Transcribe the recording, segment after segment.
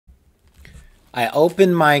I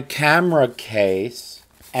opened my camera case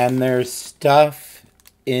and there's stuff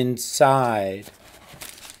inside.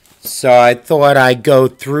 So I thought I'd go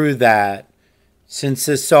through that since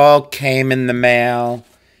this all came in the mail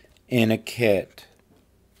in a kit.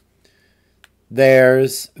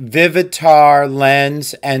 There's Vivitar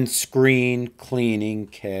lens and screen cleaning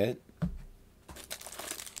kit.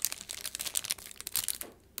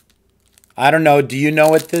 I don't know, do you know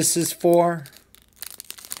what this is for?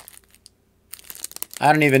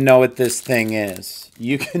 I don't even know what this thing is.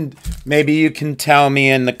 Maybe you can tell me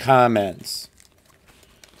in the comments.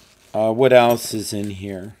 What else is in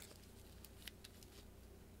here?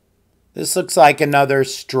 This looks like another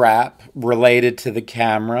strap related to the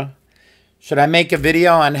camera. Should I make a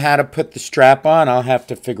video on how to put the strap on? I'll have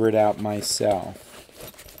to figure it out myself.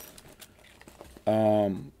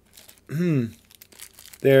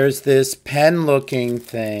 There's this pen-looking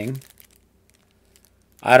thing.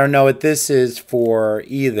 I don't know what this is for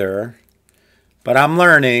either, but I'm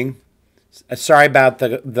learning. Sorry about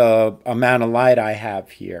the amount of light I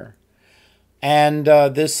have here. And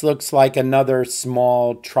this looks like another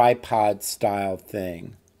small tripod style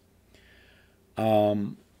thing.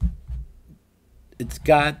 It's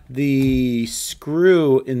got the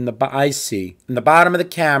screw in the bottom of the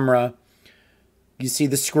camera. You see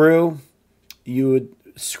the screw? You would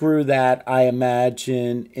screw that, I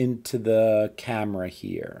imagine, into the camera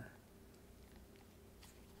here.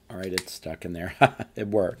 All right, it's stuck in there. It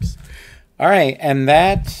works. All right, and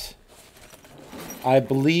that, I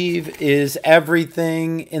believe, is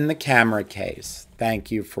everything in the camera case.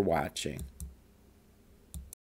 Thank you for watching.